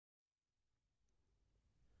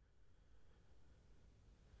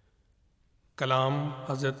کلام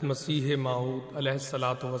حضرت مسیح موعود علیہ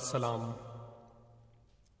الصلاۃ والسلام۔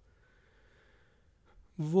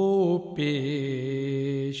 وہ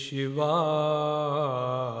پیشوا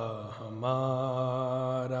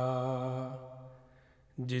ہمارا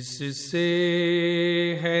جس سے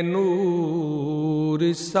ہے نور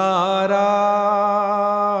سارا،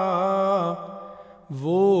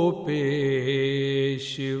 وہ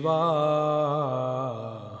پیشوا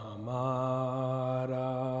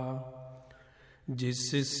جس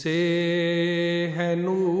سے ہے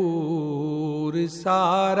نور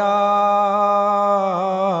سارا،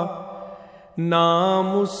 نام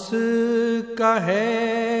اس کا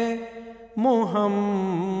ہے محمد،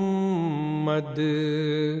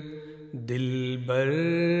 دلبر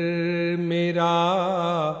میرا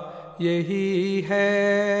یہی ہے،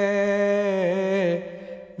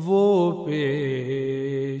 وہ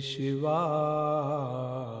پیشوا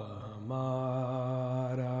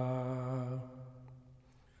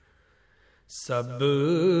سب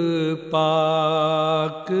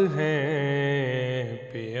پاک ہیں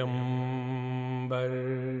پیغمبر،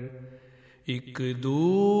 ایک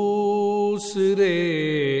دوسرے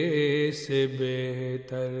سے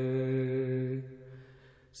بہتر،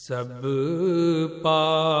 سب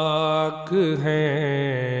پاک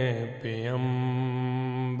ہیں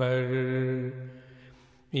پیغمبر،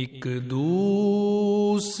 ایک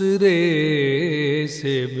دوسرے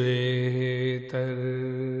سے بہتر،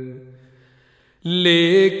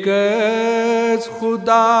 لیکن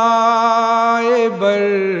خدائے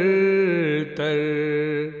برتر،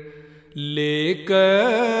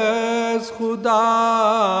 لیکن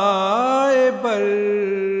خدائے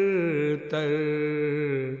برتر،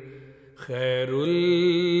 خیر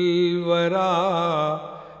الورا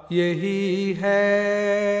یہی ہے،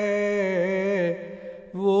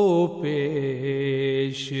 وہ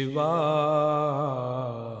پیشوا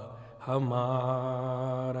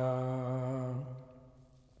ہمارا۔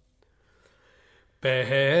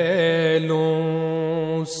 پہلوں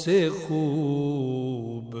سے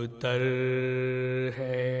خوب تر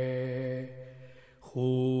ہے،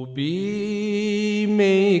 خوبی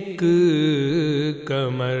میں ایک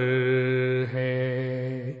کمر ہے،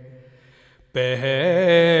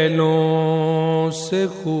 پہلوں سے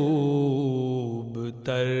خوب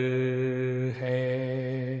تر ہے،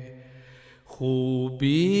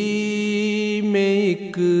 خوبی میں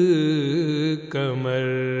ایک کمر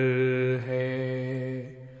ہے،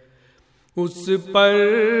 اس پر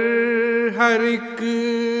ہر ایک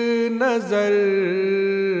نظر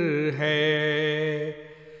ہے،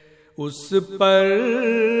 اس پر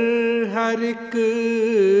ہر ایک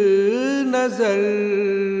نظر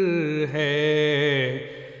ہے،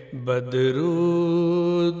 بدر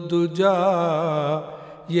الدجا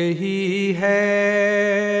یہی ہے،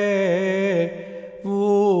 وہ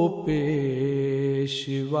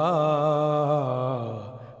پیشوا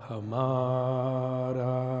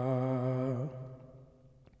ہمارا۔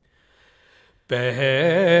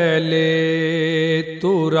 پہلے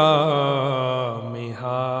تو راہ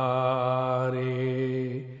ہارے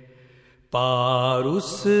پار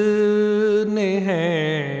اس نے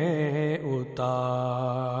ہیں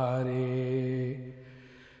اتارے،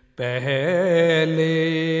 پہلے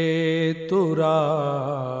تو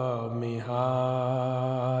راہ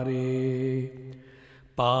ہارے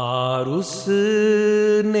پار اس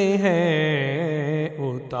نے ہیں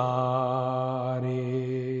اتارے،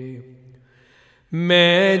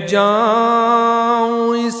 میں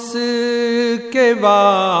جاؤں اس کے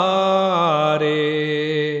بارے،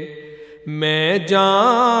 میں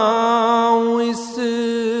جاؤں اس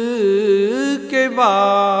کے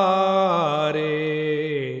بارے،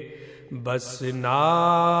 بس نا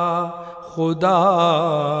خدا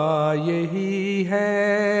یہی ہے،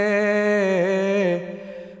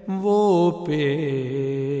 وہ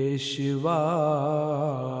پیشوا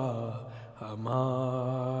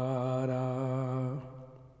ہمارا۔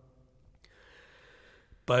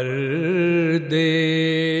 پردے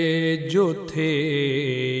جو تھے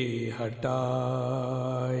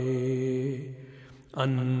ہٹائے،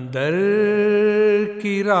 اندر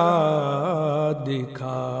کی راہ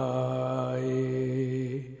دکھائے،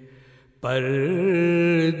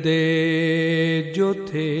 پردے جو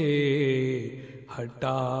تھے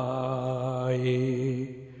ہٹائے،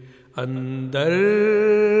 اندر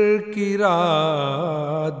کی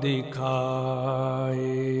راہ دکھائے،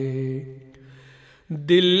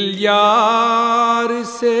 دل یار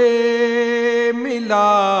سے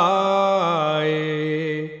ملائے،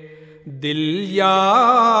 دل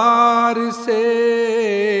یار سے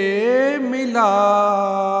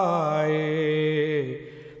ملائے،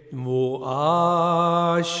 وہ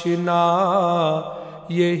آشنا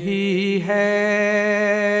یہی ہے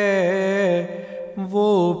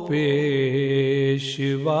وہ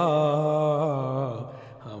پیشوا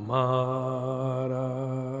ہمارا،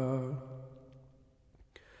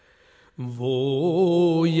 وہ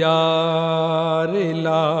یار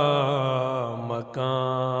لامکانی،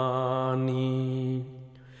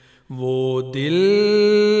 وہ دل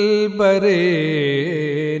برے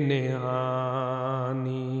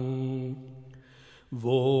نہانی،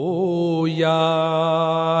 وہ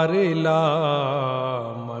یار لامکانی،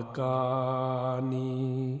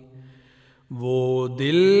 وہ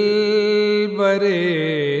دل برے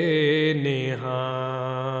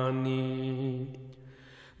نہانی،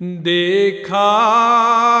 دیکھا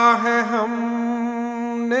ہے ہم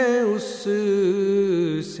نے اس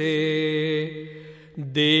سے،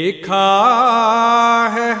 دیکھا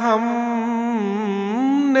ہے ہم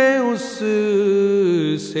نے اس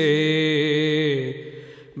سے،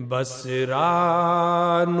 بس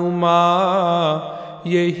رہنما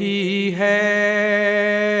یہی ہے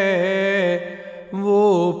وہ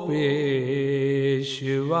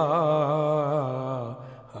پیشوا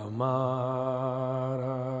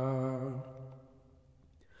ہمارا،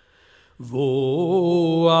 وہ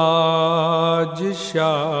آج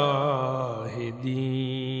شاہدی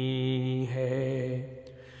ہے،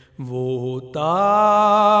 وہ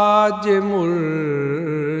تاج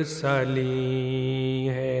مرسلی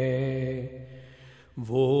ہے،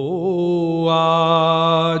 وہ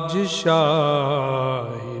آج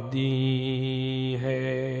شاہدی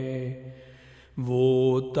ہے، وہ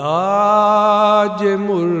تاج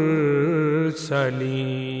مرسلی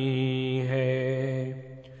ہے،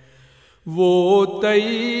 وہ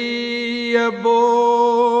طیب و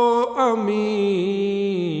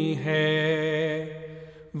امی ہے،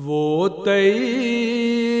 وہ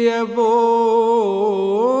طیب و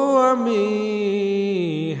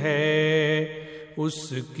امی ہے، اس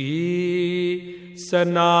کی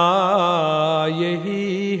ثنا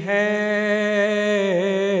یہی ہے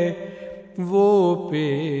وہ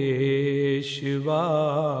پیشوا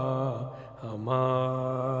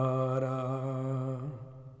ہمارا،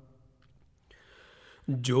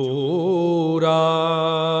 جو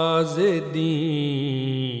راز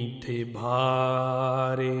دین تھے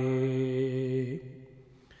بھارے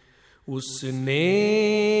اس نے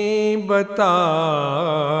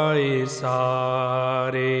بتائے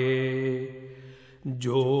سارے،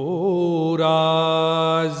 جو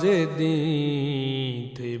راز دین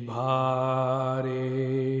تھے بھارے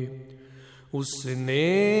اس نے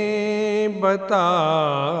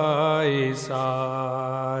بتائے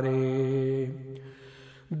سارے،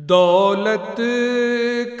 دولت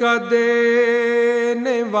کا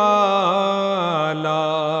دینے والا،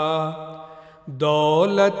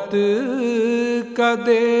 دولت کا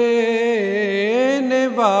دینے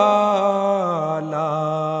والا،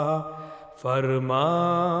 فرما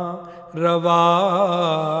روا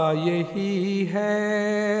یہی ہے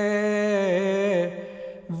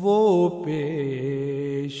وہ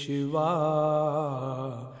پیشوا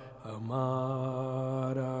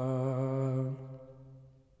ہمارا،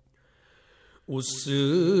 اس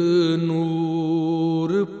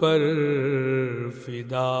نور پر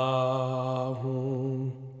فدا ہوں،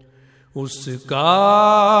 اس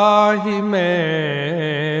کا ہی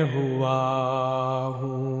میں ہوا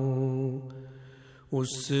ہوں،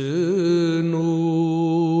 اس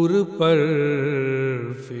نور پر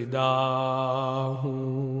فدا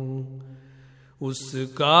ہوں، اس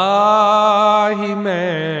کا ہی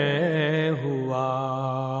میں ہوا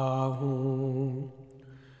ہوں،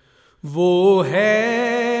 وہ ہے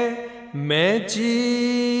میں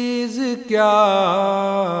چیز کیا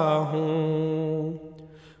ہوں،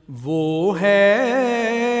 وہ ہے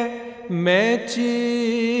میں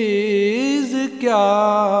چیز کیا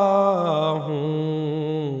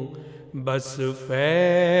ہوں، بس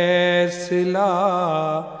فیصلہ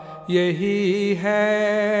یہی ہے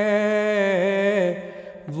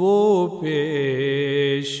وہ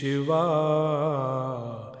پیشوا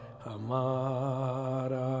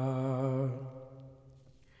ہمارا،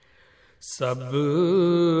 سب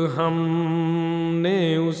ہم نے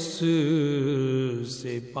اس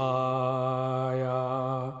سے پایا،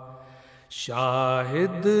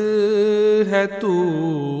 شاہد ہے تو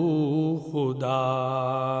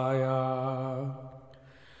خدایا،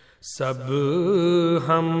 سب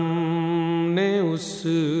ہم نے اس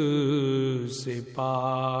سے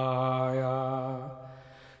پایا،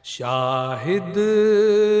 شاہد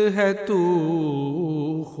ہے تو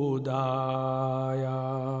خدایا،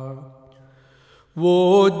 وہ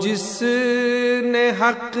جس نے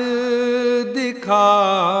حق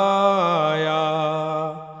دکھایا،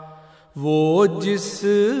 وہ جس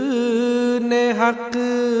نے حق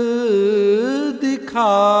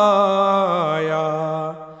دکھایا،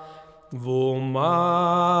 وہ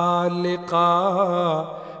مالقہ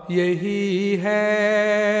یہی ہے،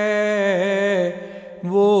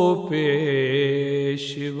 وہ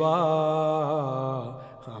پیشوا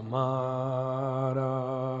ہمارا،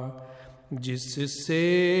 جس سے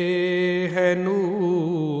ہے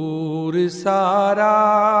نور سارا،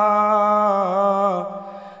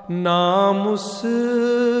 نام اس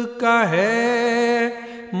کا ہے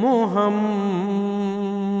محمد،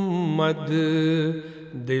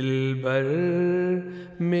 دلبر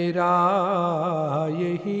میرا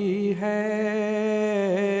یہی ہے،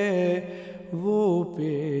 وہ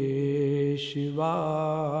پیشوا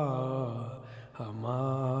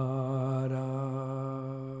ہمارا۔